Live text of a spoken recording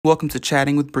Welcome to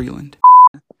Chatting with Breland.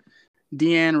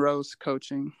 Deanne Rose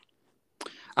coaching.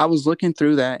 I was looking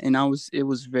through that and it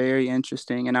was very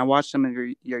interesting. And I watched some of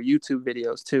your YouTube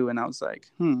videos too. And I was like,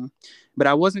 but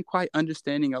I wasn't quite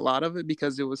understanding a lot of it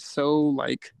because it was so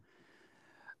like,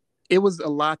 it was a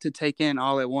lot to take in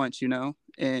all at once,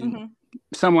 and hmm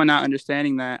someone not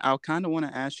understanding that, I kind of want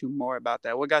to ask you more about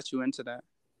that. What got you into that?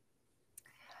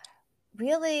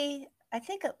 Really, I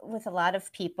think with a lot of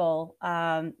people,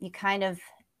 you kind of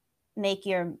make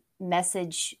your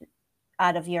message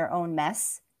out of your own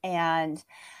mess. And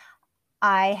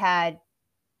I had,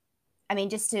 I mean,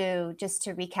 just to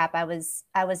recap, I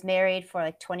was married for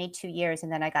like 22 years,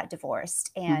 and then I got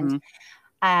divorced, and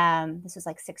Mm-hmm. this was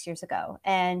like 6 years ago,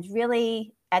 and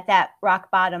really at that rock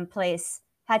bottom place,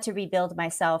 had to rebuild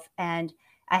myself, and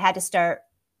I had to start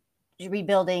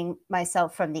rebuilding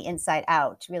myself from the inside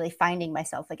out, really finding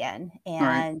myself again.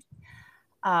 Right.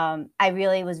 And I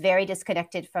really was very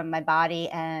disconnected from my body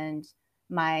and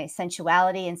my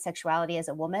sensuality and sexuality as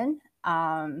a woman.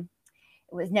 It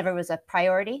was a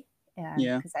priority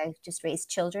Yeah. because I just raised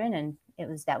children, and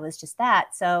that was just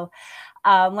that. So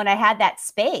when I had that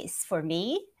space for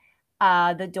me,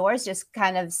 the doors just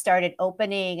kind of started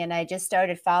opening, and I just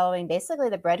started following basically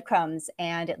the breadcrumbs,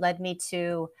 and it led me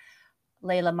to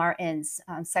Layla Martin's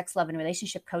sex, love, and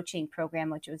relationship coaching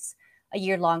program, which was a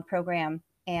year-long program.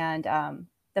 And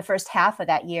the first half of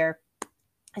that year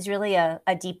is really a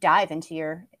deep dive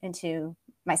into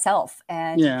myself.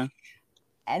 Yeah.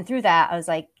 And through that, I was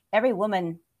like, every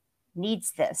woman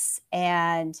needs this.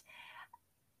 And,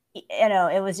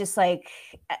 it was just like,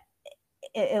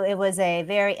 it was a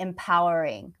very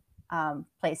empowering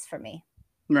place for me.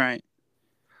 Right.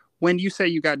 When you say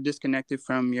you got disconnected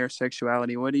from your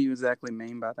sexuality, what do you exactly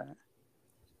mean by that?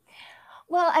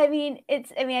 Well,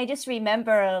 I just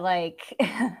remember like,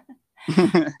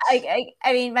 I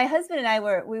mean, my husband and I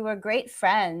we were great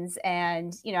friends,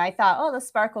 and I thought, oh, the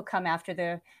spark will come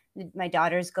after my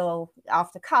daughters go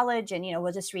off to college, and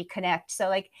we'll just reconnect. So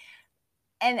like,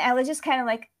 and I was just kind of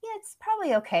like, yeah, it's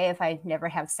probably okay if I never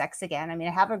have sex again. I mean,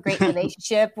 I have a great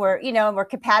relationship. We're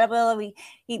compatible. We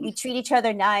treat each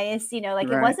other nice. Like it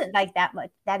Right. wasn't like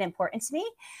that important to me.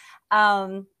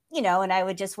 And I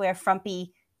would just wear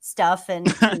frumpy stuff, and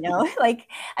like,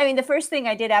 I mean, the first thing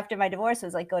I did after my divorce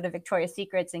was like go to Victoria's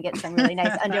Secrets and get some really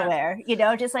nice underwear,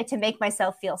 just like to make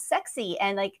myself feel sexy.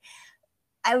 And like,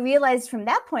 I realized from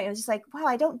that point, it was just like, wow,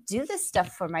 I don't do this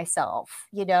stuff for myself,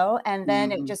 and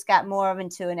then it Mm-hmm. just got more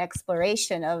into an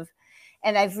exploration of,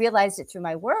 and I've realized it through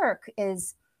my work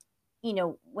is,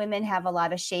 women have a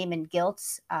lot of shame and guilt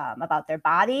about their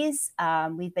bodies.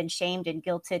 We've been shamed and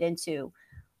guilted into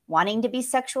wanting to be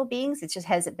sexual beings. It just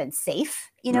hasn't been safe,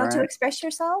 to Right. express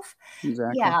yourself.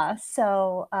 Exactly. Yeah.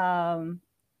 So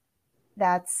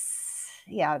that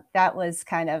was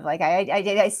kind of like,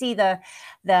 I see the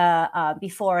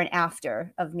before and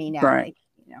after of me now. Right.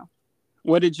 Like,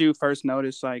 What did you first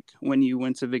notice, like when you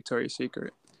went to Victoria's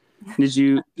Secret? Did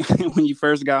you, when you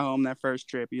first got home that first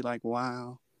trip, you like,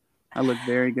 wow, I look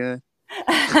very good.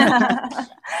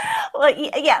 well,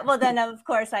 yeah. Well, then of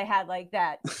course I had like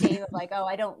that shame of like, oh,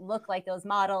 I don't look like those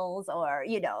models, or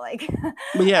like,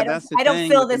 But yeah, I don't that's the I don't thing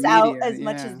fill with the this out media. as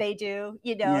much as Yeah. they do.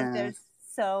 Yeah. There's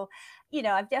so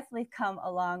I've definitely come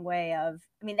a long way. I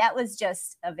mean, that was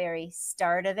just a very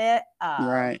start of it.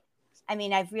 Right. I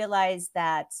mean, I've realized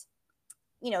that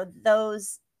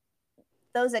those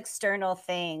external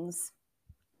things,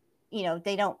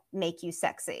 they don't make you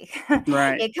sexy.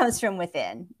 Right. It comes from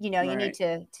within. You need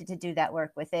Right. to do that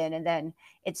work within, and then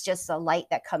it's just a light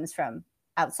that comes from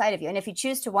outside of you. And if you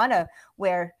choose to want to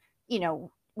wear,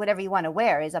 whatever you want to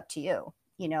wear is up to you,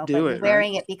 but Do you're it. Right.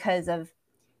 wearing it because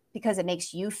it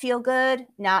makes you feel good,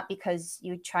 not because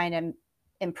you're trying to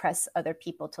impress other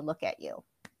people to look at you.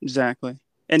 Exactly.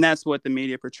 And that's what the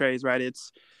media portrays, right?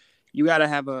 It's, you got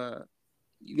to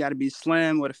you got to be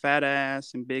slim with a fat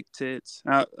ass and big tits.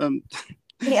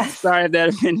 Yes. Sorry if that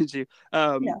offended you.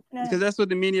 No, Because no. that's what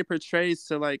the media portrays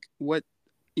to like what,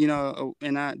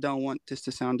 and I don't want this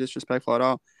to sound disrespectful at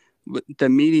all, but the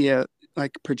media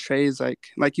like portrays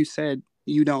like you said,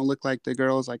 you don't look like the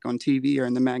girls like on TV or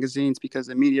in the magazines because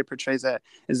the media portrays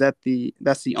that's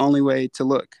the only way to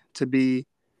look, to be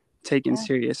taken Yeah.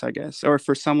 serious, I guess, or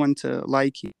for someone to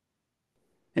like you,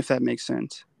 if that makes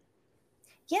sense.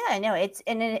 Yeah, no, it's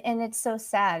so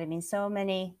sad. I mean, so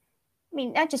many. I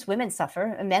mean, not just women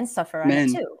suffer, men suffer on it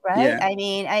Men. too, right? Yeah. I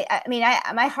mean,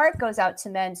 my heart goes out to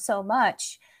men so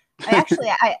much. I actually,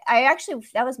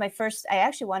 that was my first. I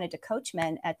actually wanted to coach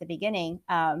men at the beginning,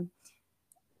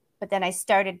 but then I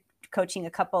started coaching a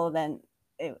couple. Then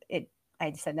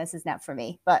I said, this is not for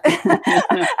me. But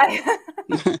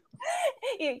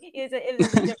it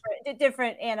was a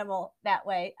different animal that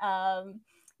way.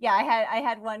 Yeah, I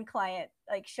had one client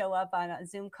like show up on a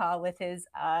Zoom call with his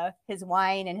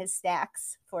wine and his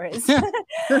snacks for his. I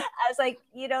was like,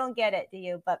 you don't get it, do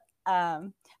you? But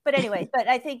anyway, but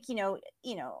I think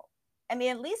I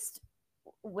mean, at least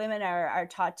women are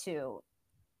taught to,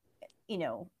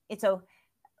 it's a.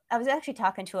 I was actually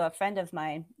talking to a friend of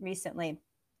mine recently.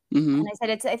 Mm-hmm. And I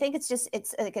said, I think it's just,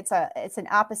 it's like, it's an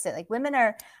opposite. Like women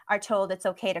are told it's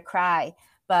okay to cry,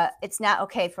 but it's not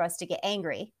okay for us to get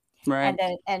angry. Right.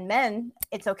 And men,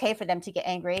 it's okay for them to get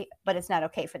angry, but it's not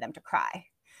okay for them to cry,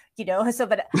 So,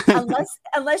 but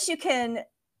unless you can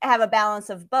have a balance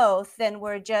of both, then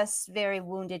we're just very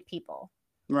wounded people.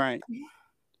 Right.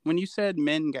 When you said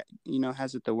men got,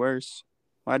 has it the worst,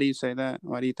 why do you say that?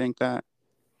 Why do you think that?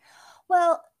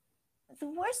 Well, the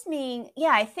worst meaning,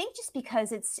 yeah, I think just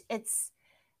because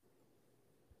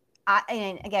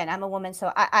and again, I'm a woman,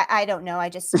 so I don't know.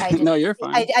 No, you're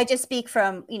fine. I just speak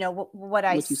from what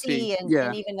I What you see. see, Yeah.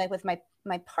 and even like with my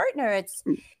partner, it's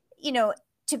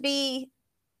to be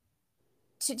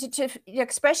to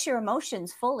express your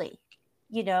emotions fully,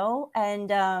 and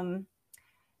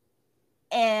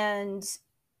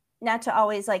not to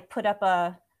always like put up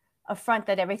a front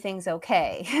that everything's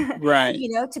okay. Right.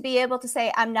 To be able to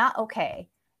say I'm not okay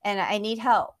and I need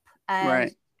help, and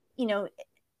Right.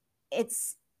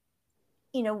 it's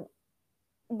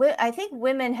I think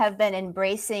women have been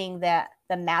embracing the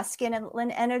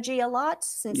masculine energy a lot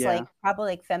since Yeah. like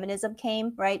probably like feminism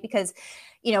came, right? Because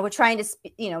we're trying to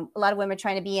a lot of women are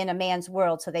trying to be in a man's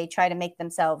world, so they try to make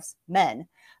themselves men,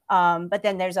 but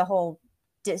then there's a whole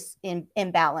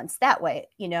imbalance that way,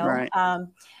 Right.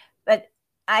 but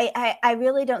I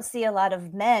really don't see a lot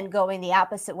of men going the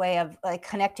opposite way of like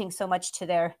connecting so much to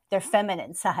their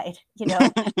feminine side,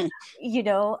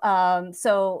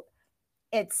 so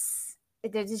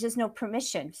there's just no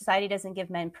permission. Society doesn't give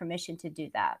men permission to do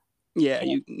that. Yeah,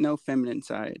 And no feminine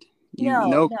side.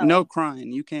 no, No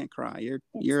crying. You can't cry. it's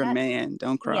You're a not. man.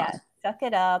 Don't cry. Yeah, suck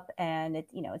it up, and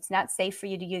it's not safe for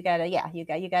you to. You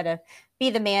gotta be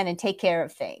the man and take care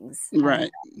of things.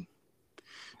 Right.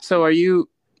 So, are you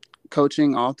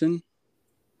coaching often?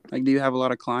 Like, do you have a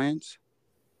lot of clients?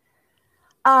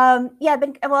 Yeah,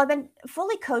 I've been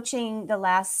fully coaching the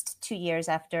last 2 years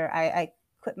after I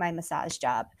quit my massage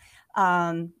job,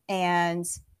 and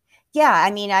yeah,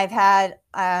 I mean, I've had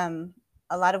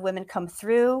a lot of women come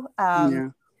through Yeah.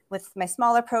 with my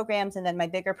smaller programs and then my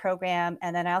bigger program.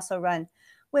 And then I also run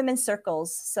women's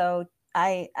circles. So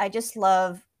I just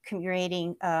love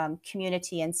creating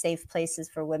community and safe places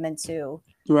for women to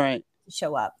Right.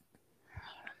 show up.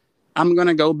 I'm going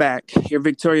to go back. Your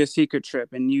Victoria's Secret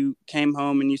trip, and you came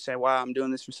home and you said, wow, I'm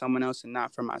doing this for someone else and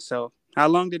not for myself. How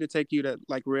long did it take you to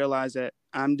like realize that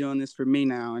I'm doing this for me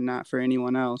now and not for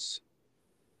anyone else?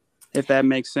 If that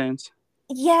makes sense.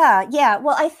 Yeah. Yeah.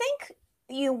 Well, I think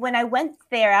when I went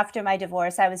there after my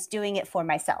divorce, I was doing it for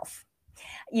myself.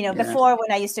 Yeah. Before,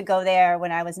 when I used to go there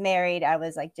when I was married, I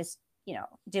was like just,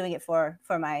 doing it for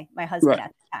my husband Right.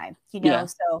 at the time, Yeah.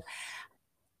 so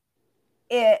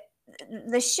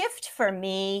the shift for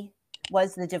me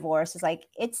was the divorce. Is like,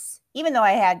 even though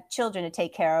I had children to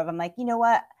take care of, I'm like, you know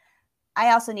what?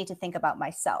 I also need to think about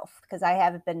myself because I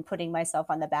haven't been putting myself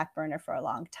on the back burner for a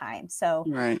long time. So,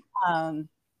 Right.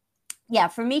 Yeah,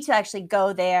 for me to actually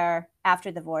go there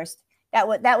after divorce, that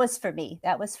was for me.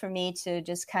 That was for me to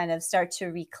just kind of start to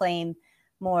reclaim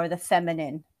more the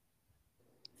feminine.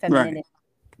 Right.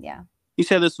 Yeah. You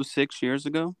said this was 6 years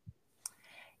ago?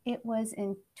 It was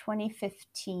in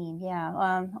 2015.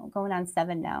 Yeah. Going on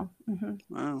 7 now. Mm-hmm.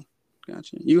 Wow.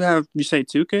 Gotcha. You say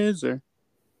 2 kids or?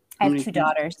 I have 2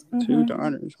 daughters. 2 Mm-hmm.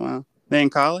 daughters. Wow. They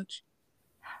in college?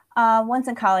 One's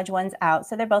in college, one's out.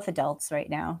 So they're both adults right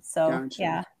now. So Gotcha.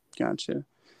 yeah. Gotcha.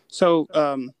 So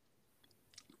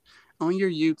on your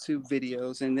YouTube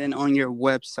videos and then on your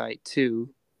website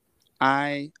too,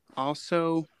 I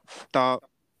also thought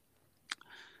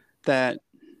that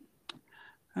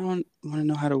I don't want to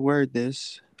know how to word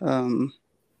this. You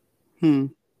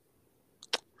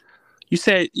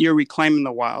said you're reclaiming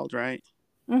the wild, right?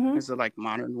 Mm-hmm. As a like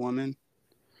modern woman.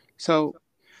 So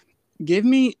give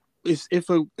me if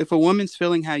a woman's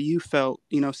feeling how you felt,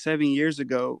 7 years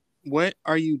ago, what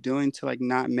are you doing to like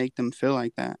not make them feel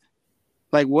like that?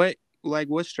 Like what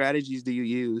strategies do you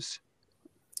use?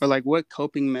 Or like what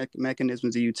coping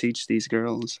mechanisms do you teach these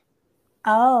girls?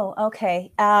 Oh,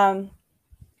 okay.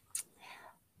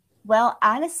 Well,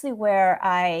 honestly, where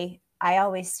I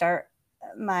always start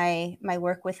my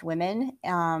work with women,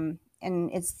 and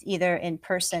it's either in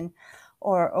person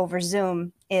or over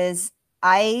Zoom, is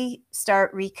I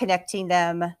start reconnecting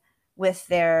them with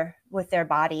their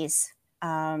bodies,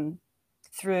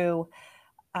 through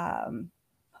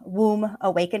womb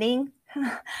awakening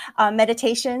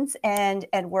meditations, and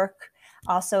work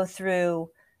also through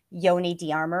yoni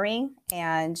de-armoring.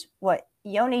 And what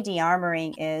yoni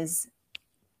de-armoring is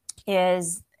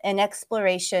an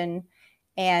exploration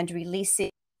and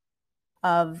releasing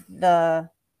of the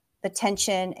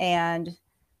tension and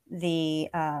the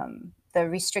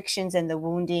restrictions and the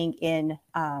wounding in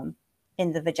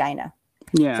the vagina.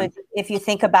 Yeah. So if you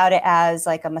think about it as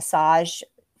like a massage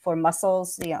for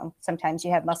muscles, sometimes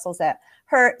you have muscles that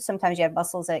hurt, sometimes you have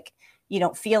muscles that you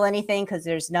don't feel anything because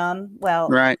there's numb. Well,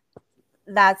 right.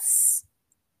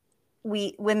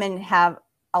 Women have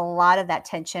a lot of that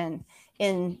tension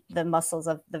in the muscles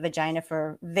of the vagina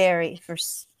for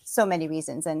so many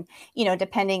reasons. And,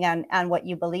 depending on what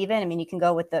you believe in, I mean, you can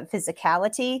go with the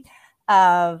physicality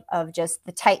of just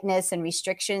the tightness and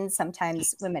restrictions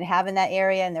sometimes women have in that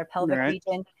area in their pelvic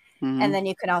region. Mm-hmm. And then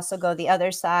you can also go the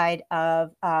other side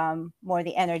of more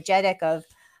the energetic of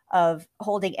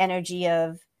holding energy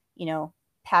of,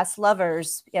 past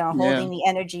lovers, holding the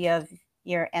energy of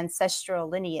your ancestral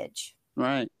lineage.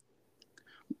 Right.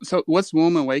 So what's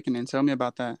womb awakening? Tell me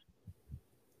about that.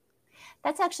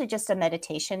 That's actually just a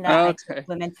meditation that I take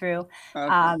women through,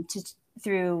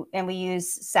 and we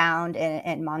use sound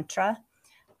and mantra,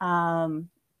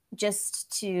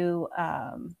 just to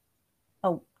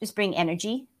just bring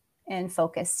energy and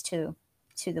focus to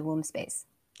the womb space.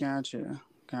 Gotcha.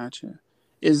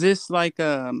 Is this like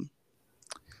a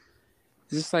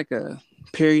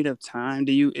period of time?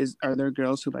 Are there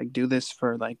girls who like do this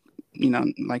for like,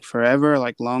 like forever,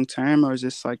 like long term, or is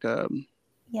this like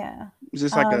is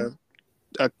this like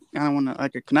I don't want to,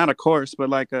 like not a course, but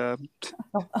like a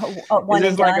one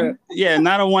and done?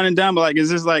 Not a one and done, but like, is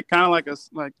this like kind of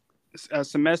like a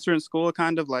semester in school,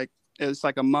 kind of like it's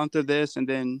like a month of this and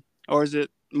then, or is it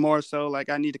more so like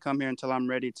I need to come here until I'm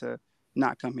ready to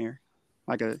not come here,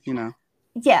 like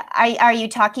Yeah. Are you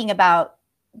talking about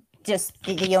just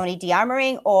the yoni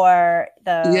de-armoring or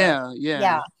the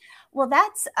yeah. Well,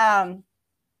 that's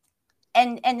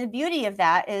and the beauty of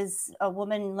that is a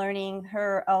woman learning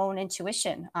her own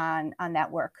intuition on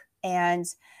that work. And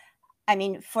I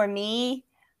mean, for me,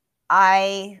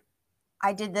 I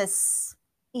did this,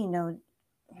 I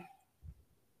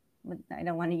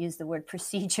don't want to use the word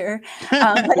procedure,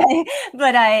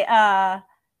 but I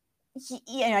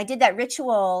did that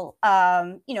ritual,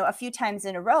 a few times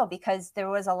in a row because there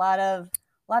was a lot of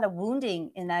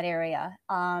wounding in that area.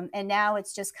 And now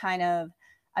it's just kind of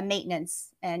a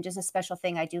maintenance and just a special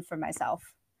thing I do for myself.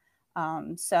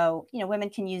 So, women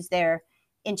can use their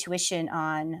intuition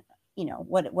on,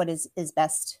 what is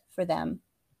best for them.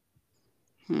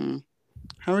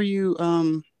 How are you,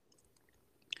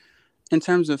 in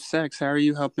terms of sex, how are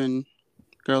you helping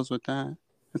girls with that,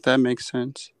 if that makes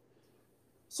sense?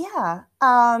 Yeah.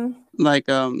 Like,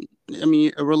 I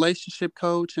mean, a relationship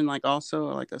coach and like also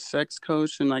like a sex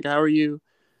coach, and like, how are you?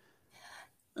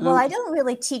 Well, I don't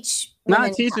really teach women.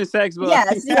 Not teaching sex, but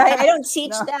yes, right. I don't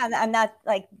teach them. I'm not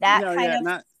like that kind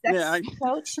of sex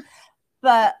coach.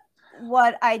 But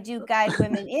what I do guide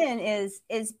women in is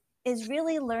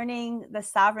really learning the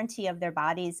sovereignty of their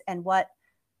bodies and what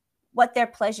their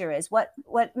pleasure is, what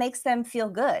makes them feel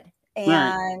good,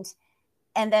 and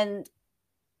then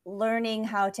learning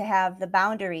how to have the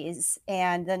boundaries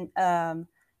and then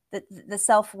the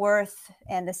self-worth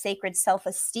and the sacred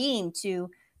self-esteem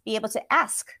to be able to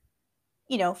ask,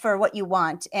 for what you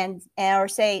want or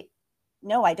say,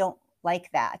 no, I don't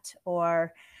like that.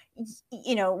 Or,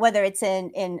 whether it's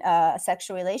in a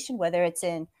sexual relation, whether it's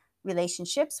in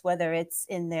relationships, whether it's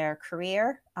in their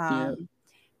career,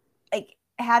 like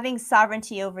having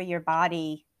sovereignty over your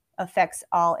body affects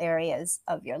all areas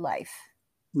of your life.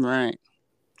 Right.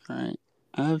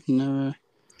 I've never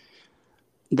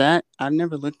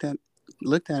looked at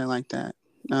it like that.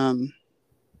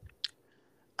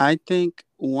 I think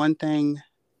one thing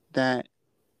that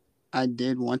I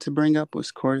did want to bring up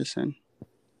was courtesan.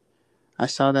 I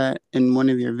saw that in one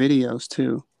of your videos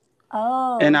too.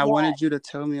 Oh, and I wanted you to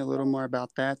tell me a little more about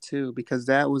that too, because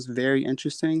that was very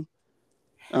interesting.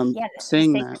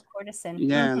 Seeing that courtesan.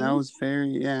 Yeah, that was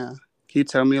very, Can you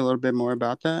tell me a little bit more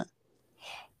about that?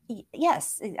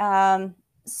 Yes.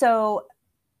 So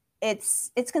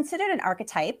it's considered an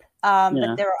archetype,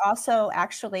 but there are also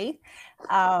actually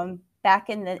back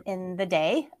in the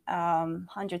day,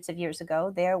 hundreds of years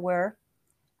ago, there were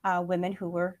women who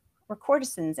were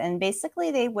courtesans, and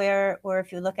basically they were, or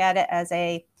if you look at it as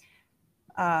a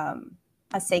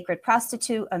sacred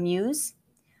prostitute, a muse.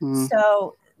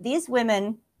 So these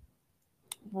women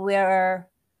were.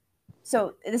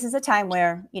 So this is a time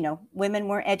where women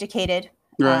weren't educated.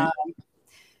 Right.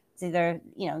 It's either,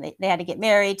 they had to get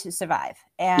married to survive.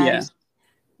 And Yeah.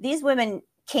 these women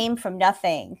came from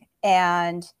nothing,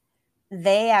 and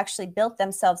they actually built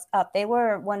themselves up. They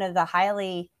were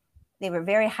they were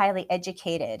very highly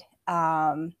educated.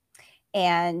 And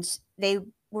they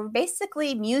were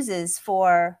basically muses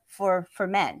for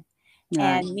men. Right.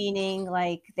 And meaning,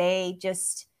 like,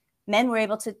 men were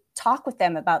able to talk with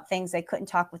them about things they couldn't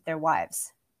talk with their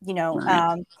wives.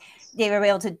 Right. They were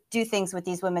able to do things with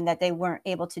these women that they weren't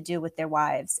able to do with their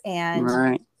wives. And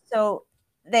Right. so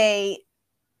they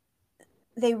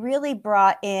really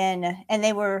brought in, and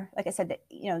they were, like I said,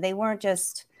 they weren't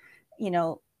just,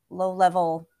 low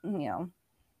level, Yeah.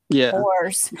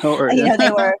 whores. Or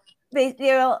They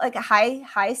were like a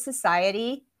high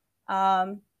society,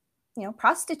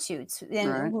 prostitutes, and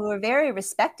right. who were very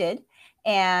respected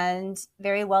and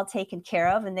very well taken care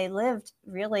of, and they lived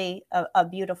really a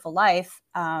beautiful life.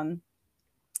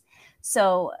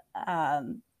 So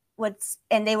and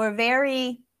they were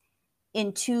very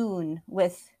in tune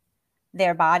with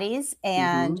their bodies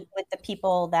and Mm-hmm. with the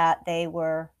people that they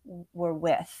were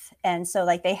with. And so,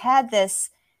 like, they had this,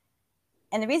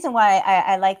 and the reason why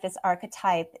I like this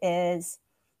archetype is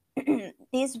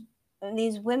these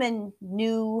women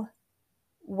knew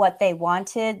what they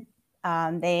wanted.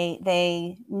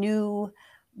 They knew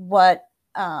what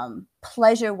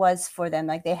pleasure was for them.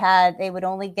 Like, they would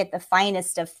only get the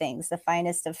finest of things, the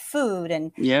finest of food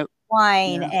and Yep.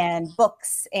 wine Yeah. and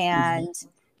books, Mm-hmm. and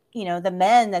the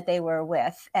men that they were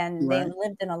with, and they Right.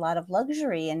 lived in a lot of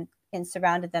luxury and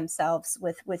surrounded themselves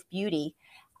with beauty.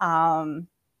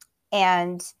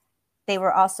 And they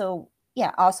were also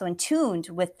in tuned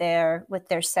with their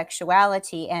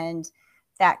sexuality and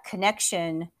that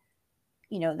connection.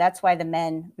 That's why the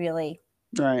men really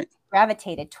Right.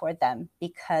 gravitated toward them,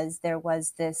 because there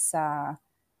was this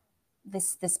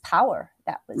this power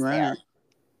that was there.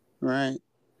 Right. Right.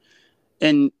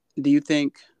 And do you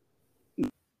think,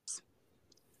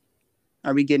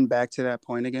 are we getting back to that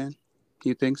point again? Do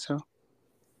you think so?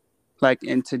 Like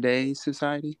in today's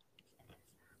society?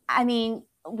 I mean,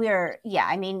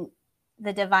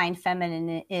 the divine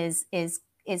feminine is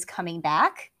coming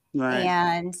back, Right.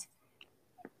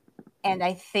 and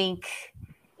I think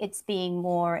it's being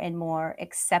more and more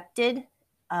accepted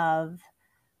of,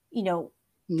 you know,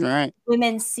 Right.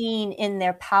 women seen in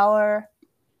their power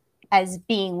as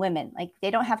being women. Like, they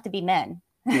don't have to be men.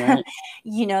 Right.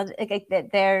 Like,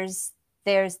 that there's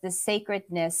the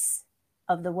sacredness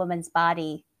of the woman's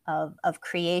body, of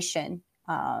creation,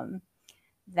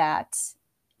 that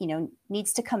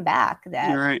needs to come back.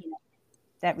 That Right.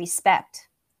 that respect.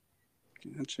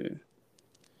 Gotcha.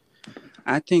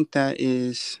 I think that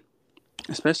is,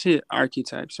 especially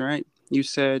archetypes, right? You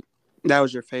said that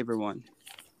was your favorite one,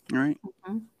 right?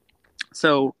 Mm-hmm.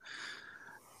 So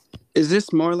is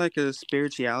this more like a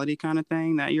spirituality kind of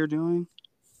thing that you're doing?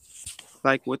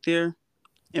 Like with your,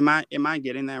 am I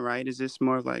getting that right? Is this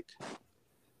more like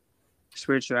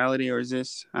spirituality, or is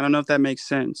this, I don't know if that makes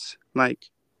sense. Like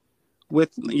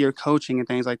with your coaching and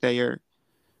things like that,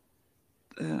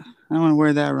 I don't want to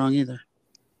word that wrong either.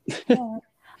 Yeah.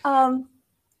 Um, well,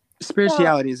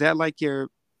 Spirituality, is that like your,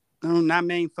 not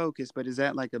main focus, but is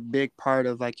that like a big part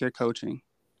of like your coaching?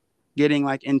 Getting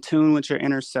like in tune with your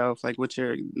inner self, like with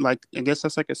your, like, I guess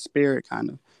that's like a spirit kind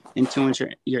of in tune with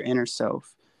your inner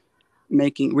self,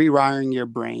 rewiring your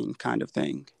brain kind of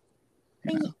thing.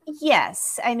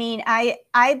 yes. I mean,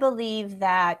 I believe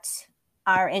that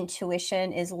our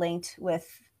intuition is linked with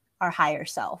our higher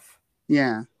self.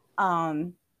 Yeah.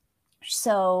 Um,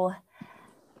 so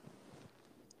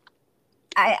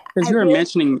I Because I you were really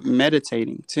mentioning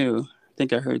meditating too. I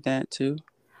think I heard that too.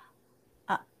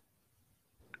 uh,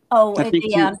 I think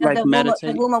you like the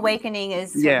meditate. womb awakening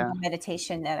is sort of Yeah. a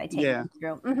meditation that I take Yeah. them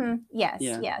through. Hmm. Yes,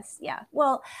 Yeah. yes, yeah.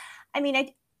 Well, I mean,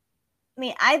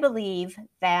 I believe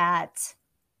that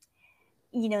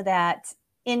that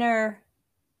inner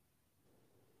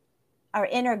our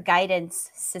inner guidance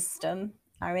system,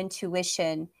 our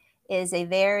intuition, is a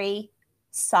very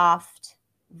soft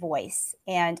voice.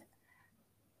 And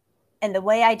the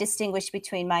way I distinguish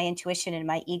between my intuition and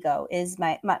my ego is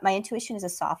my intuition is a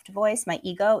soft voice. My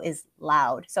ego is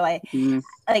loud. So Mm.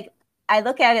 like I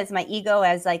look at it as my ego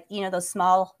as, like, those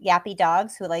small yappy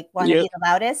dogs who, like, want to Yep. be the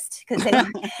loudest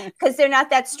because they're not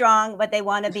that strong, but they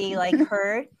want to be, like,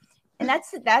 heard. And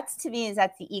that's to me,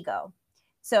 that's the ego.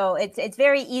 So it's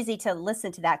very easy to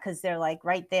listen to that because they're, like,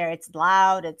 right there. It's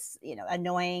loud. It's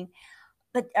annoying.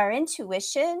 But our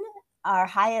intuition, our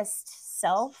highest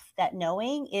self, that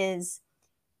knowing is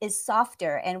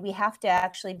softer, and we have to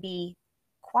actually be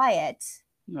quiet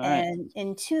All right. and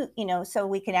into so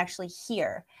we can actually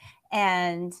hear.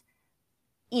 And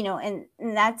and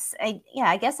that's,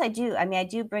 I guess I do. I mean, I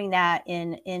do bring that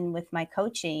in with my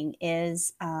coaching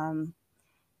is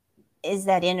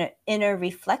that inner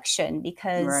reflection, Right.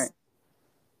 because,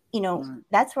 Right.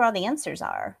 that's where all the answers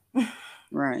are.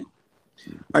 Right.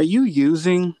 Are you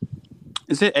using?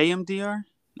 Is it AMDR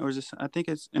or is this? I think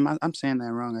it's. I'm saying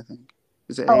that wrong. I think.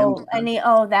 Is it Oh,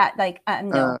 AMDR? that, like, no. Uh,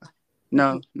 Mm-mm,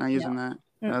 no, not no. using that.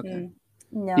 Okay. Mm-mm,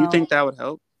 Do you no. think that would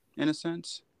help in a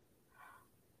sense,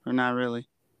 or not really?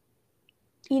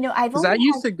 I've Because only I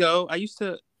used had. to go. I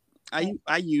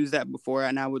used that before,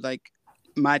 and I would like.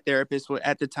 My therapist would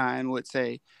at the time would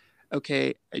say,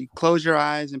 "Okay, you close your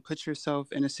eyes and put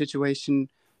yourself in a situation.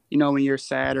 When you're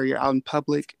sad or you're out in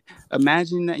public,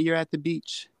 imagine that you're at the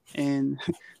beach and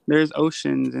there's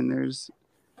oceans and there's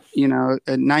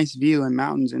a nice view and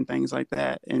mountains and things like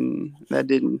that." And that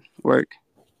didn't work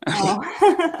Oh.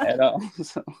 at all.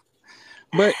 So,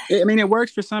 but I mean, it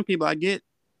works for some people. I get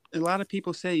a lot of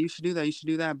people say you should do that, you should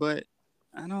do that, but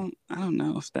I don't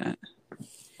know if that.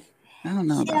 I don't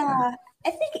know about that. Yeah,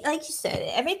 I think, like you said,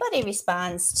 everybody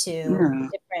responds to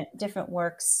Yeah. different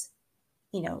works,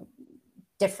 you know,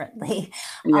 differently.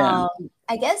 Yeah. Um,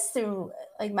 I guess through,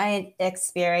 like, my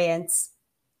experience,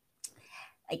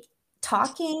 like,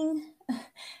 talking,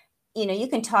 you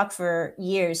can talk for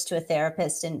years to a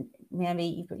therapist, and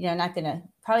maybe you're not gonna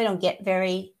probably don't get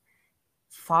very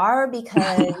far,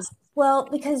 because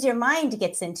your mind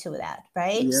gets into that,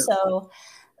 right? Yep. So,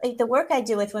 like, the work I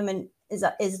do with women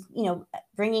is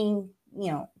bringing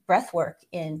breath work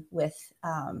in with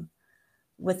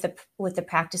the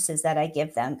practices that I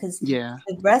give them, because Yeah.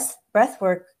 the breath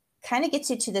work kind of gets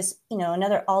you to this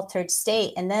another altered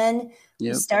state, and then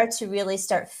you Yep.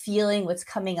 start feeling what's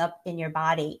coming up in your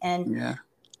body. And Yeah.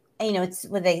 it's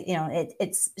with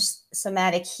it's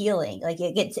somatic healing. Like,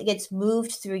 it gets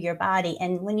moved through your body,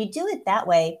 and when you do it that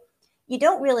way, you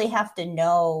don't really have to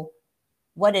know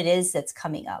what it is that's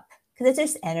coming up, because it's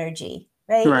just energy,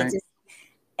 right? It's Right. just,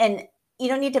 and you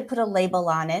don't need to put a label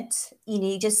on it.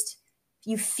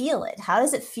 You feel it. How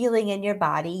is it feeling in your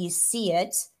body? You see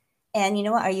it, and you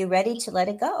know what? Are you ready to let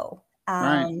it go?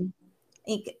 Right.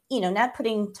 Not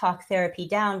putting talk therapy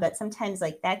down, but sometimes,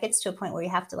 like, that gets to a point where you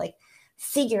have to, like,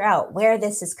 figure out where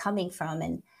this is coming from,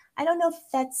 and I don't know if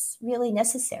that's really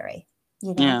necessary.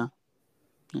 You know?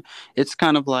 Yeah. It's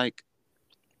kind of like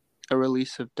a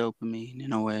release of dopamine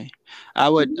in a way. I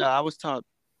was taught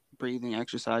breathing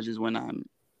exercises when I'm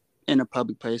in a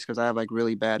public place because I have like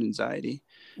really bad anxiety.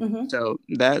 Mm-hmm. So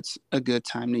that's a good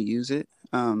time to use it.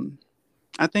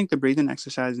 I think the breathing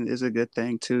exercise is a good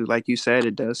thing too. Like you said,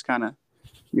 it does kind of,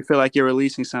 you feel like you're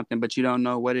releasing something, but you don't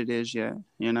know what it is yet.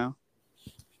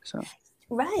 So,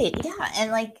 Right. Yeah.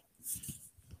 And, like,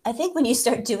 I think when you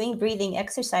start doing breathing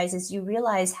exercises, you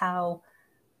realize how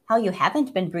you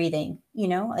haven't been breathing.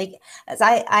 Like, as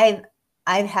I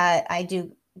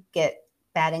do get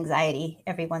bad anxiety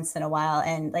every once in a while,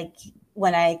 and, like,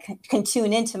 when I can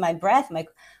tune into my breath, I'm like,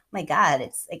 oh my God,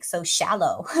 it's like so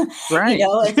shallow. right.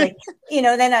 It's like,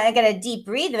 then I get a deep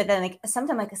breathe, but then, like,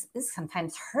 sometimes, like, this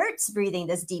sometimes hurts breathing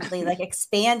this deeply, like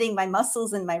expanding my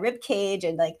muscles in my rib cage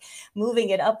and, like, moving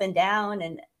it up and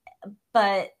down.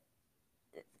 But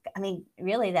I mean,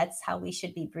 really, that's how we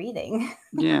should be breathing.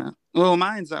 Yeah. Well,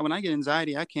 when I get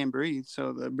anxiety, I can't breathe.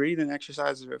 So the breathing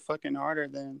exercises are fucking harder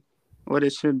than what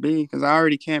it should be because I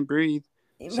already can't breathe.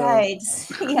 So, Right.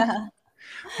 Yeah.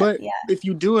 but Yeah. if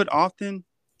you do it often,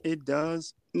 it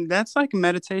does. That's like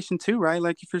meditation too, right?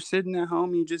 Like if you're sitting at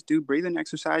home, you just do breathing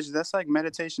exercises. That's like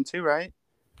meditation too, right?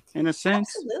 In a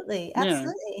sense. Absolutely. Yeah.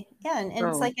 Absolutely. Yeah. And it's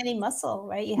So, like any muscle,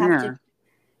 right? You have to, yeah.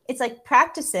 it's like,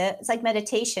 practice it. It's like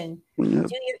meditation. Yeah.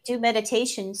 Do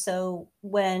meditation. So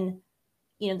when,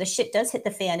 the shit does hit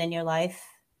the fan in your life,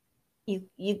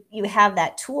 you have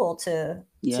that tool to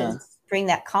Yeah. bring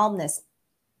that calmness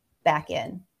back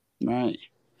in. Right.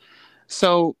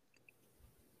 So,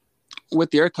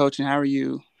 with your coaching, how are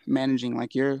you managing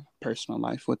like your personal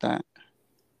life with that?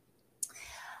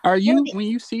 Are Well, you, when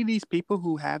you see these people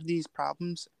who have these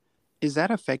problems, is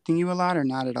that affecting you a lot or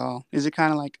not at all? Is it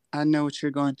kind of like, I know what you're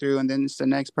going through, and then it's the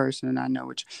next person, and I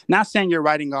know not saying you're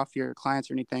writing off your clients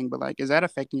or anything, but like, is that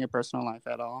affecting your personal life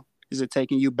at all? Is it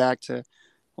taking you back to,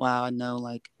 wow, I know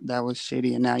like that was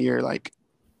shitty, and now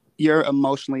you're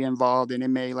emotionally involved, and it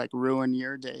may like ruin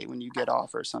your day when you get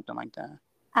off or something like that?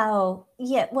 oh,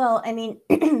 yeah. Well, I mean,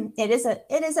 it is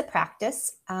a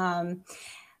practice.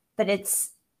 But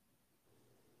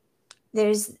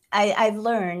I've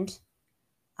learned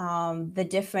the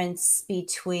difference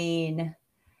between,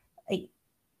 like,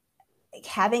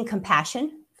 having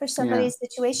compassion for Yeah. somebody's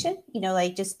situation,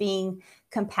 like, just being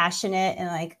compassionate and,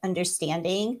 like,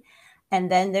 understanding, And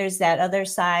then there's that other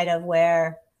side of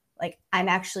where like I'm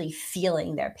actually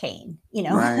feeling their pain, you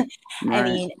know. Right. I Right.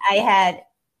 mean,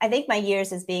 I think my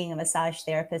years as being a massage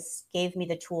therapist gave me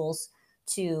the tools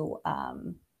to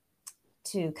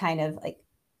kind of like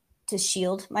to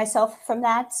shield myself from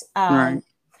that. Right.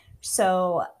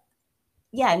 So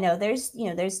yeah, no, there's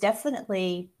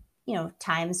definitely,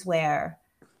 times where,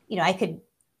 I could,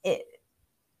 it,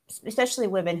 especially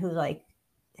women who like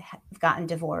have gotten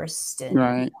divorced and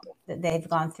Right. that they've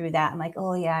gone through that. I'm like,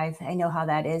 oh yeah, I know how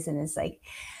that is. And it's like,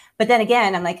 but then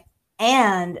again, I'm like,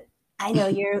 and I know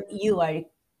you are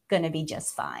going to be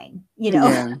just fine,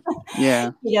 Yeah.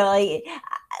 Yeah. like,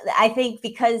 I think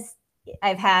because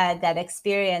I've had that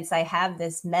experience, I have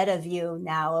this meta view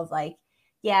now of like,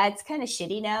 yeah, it's kind of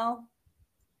shitty now.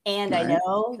 And I Right.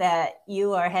 know that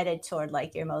you are headed toward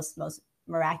like your most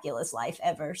miraculous life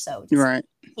ever. So just Right.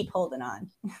 keep holding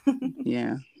on.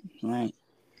 Yeah. Right.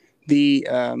 The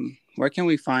where can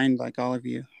we find like all of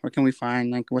you? Where can we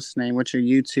find like what's the name? What's your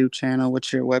YouTube channel?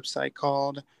 What's your website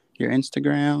called? Your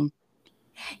Instagram?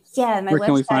 Yeah, my Where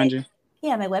can we find website. you?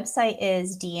 Yeah, my website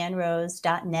is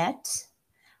deannerose.net.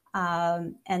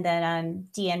 And then I'm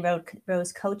Deanne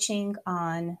Rose Coaching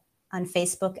on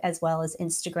Facebook as well as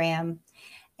Instagram.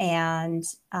 And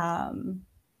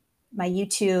my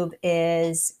YouTube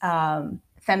is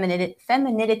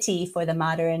Femininity for the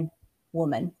Modern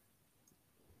Woman.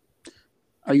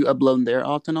 Are you uploading there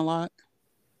often a lot?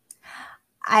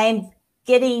 I'm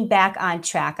getting back on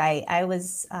track. I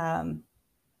was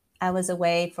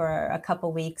away for a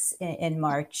couple weeks in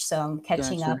March, so I'm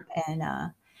catching up. Gotcha.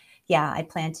 And yeah, I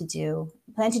plan to do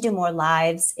more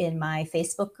lives in my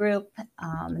Facebook group,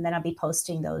 and then I'll be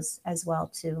posting those as well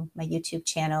to my YouTube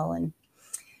channel. And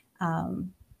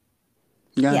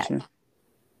yeah, Gotcha.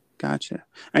 Gotcha.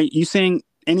 Are you saying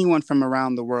anyone from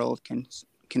around the world can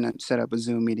set up a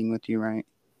Zoom meeting with you, right?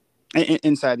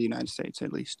 Inside the United States,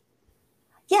 at least.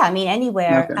 yeah, I mean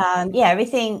anywhere. Okay. Yeah,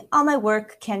 everything, all my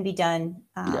work can be done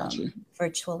Gotcha.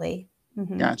 virtually.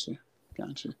 Hmm. Gotcha.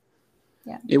 Gotcha.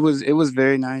 Yeah. It was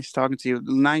very nice talking to you.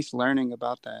 Nice learning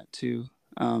about that too.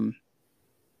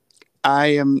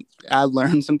 I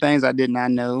learned some things I did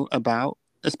not know about,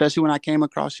 especially when I came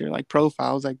across your like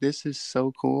profile. I was like, this is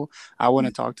so cool. I want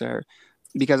to talk to her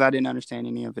because I didn't understand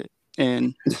any of it.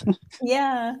 And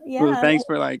Yeah, well, yeah, thanks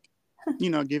for like,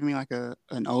 giving me like an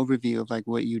overview of like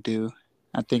what you do.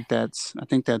 I think that's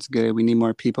good. We need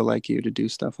more people like you to do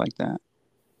stuff like that.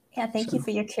 yeah. Thank you So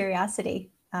for your curiosity.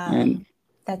 and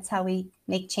That's how we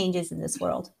make changes in this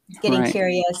world. It's getting right,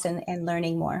 curious and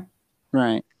learning more.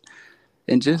 right,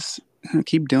 and just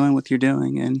keep doing what you're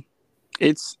doing, and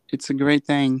it's a great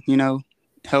thing.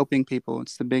 Helping people.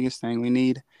 It's the biggest thing. We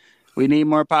need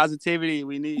more positivity.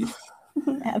 We need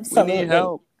Absolutely.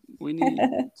 help. We need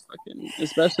fucking,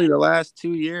 especially the last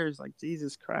 2 years. Like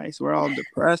Jesus Christ, we're all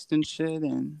depressed and shit,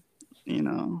 and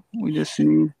we just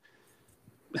need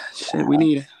shit.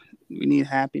 We need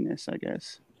happiness, I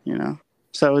guess.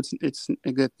 So it's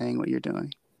a good thing what you're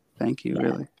doing. Thank you, Yeah.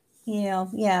 really.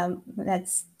 Yeah,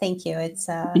 thank you. It's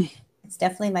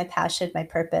definitely my passion, my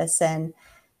purpose. And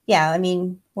yeah, I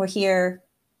mean, we're here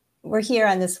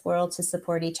on this world to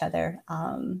support each other,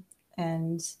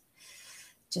 and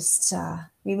just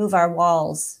remove our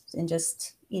walls and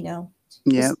just Yep,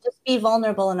 just be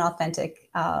vulnerable and authentic,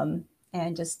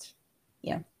 and just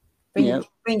you know bring yep.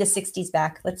 bring the 60s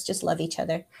back. Let's just love each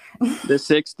other. The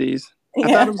 '60s. I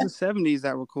thought Yeah. it was the '70s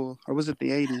that were cool, or was it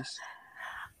the '80s?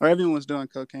 Or everyone was doing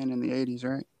cocaine in the '80s,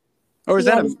 right? Or is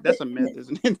Yeah. that's a myth,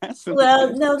 isn't it? That's a Well,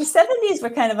 myth. no, the 70s were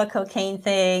kind of a cocaine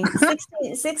thing.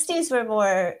 60s were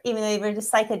more, even though they were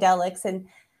just psychedelics. And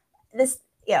this,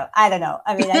 I don't know.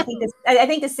 I mean, I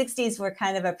think the 60s were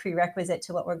kind of a prerequisite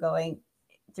to what we're going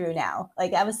through now.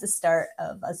 Like that was the start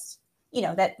of us,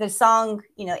 that the song,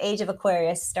 Age of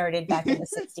Aquarius started back in the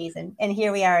 60s, and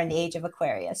here we are in the Age of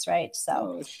Aquarius, right?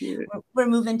 So Oh shit. we're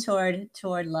moving toward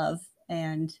love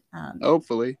and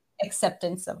Hopefully,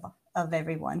 acceptance of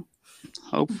everyone.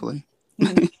 hopefully.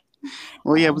 Mhm.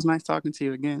 Well, yeah, it Um, was nice talking to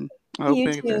you again. I hope you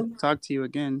I get to too. talk to you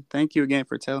again. Thank you again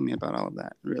for telling me about all of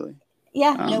that. Really.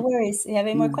 Yeah, no Um, worries. If you have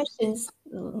any more yeah, questions,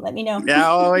 let me know. yeah.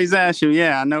 I'll always ask you.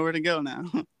 Yeah, I know where to go now.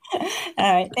 All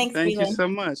right. Thanks, Thank you Leland. so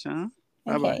much. Huh?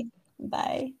 Bye bye. Okay.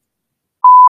 Bye.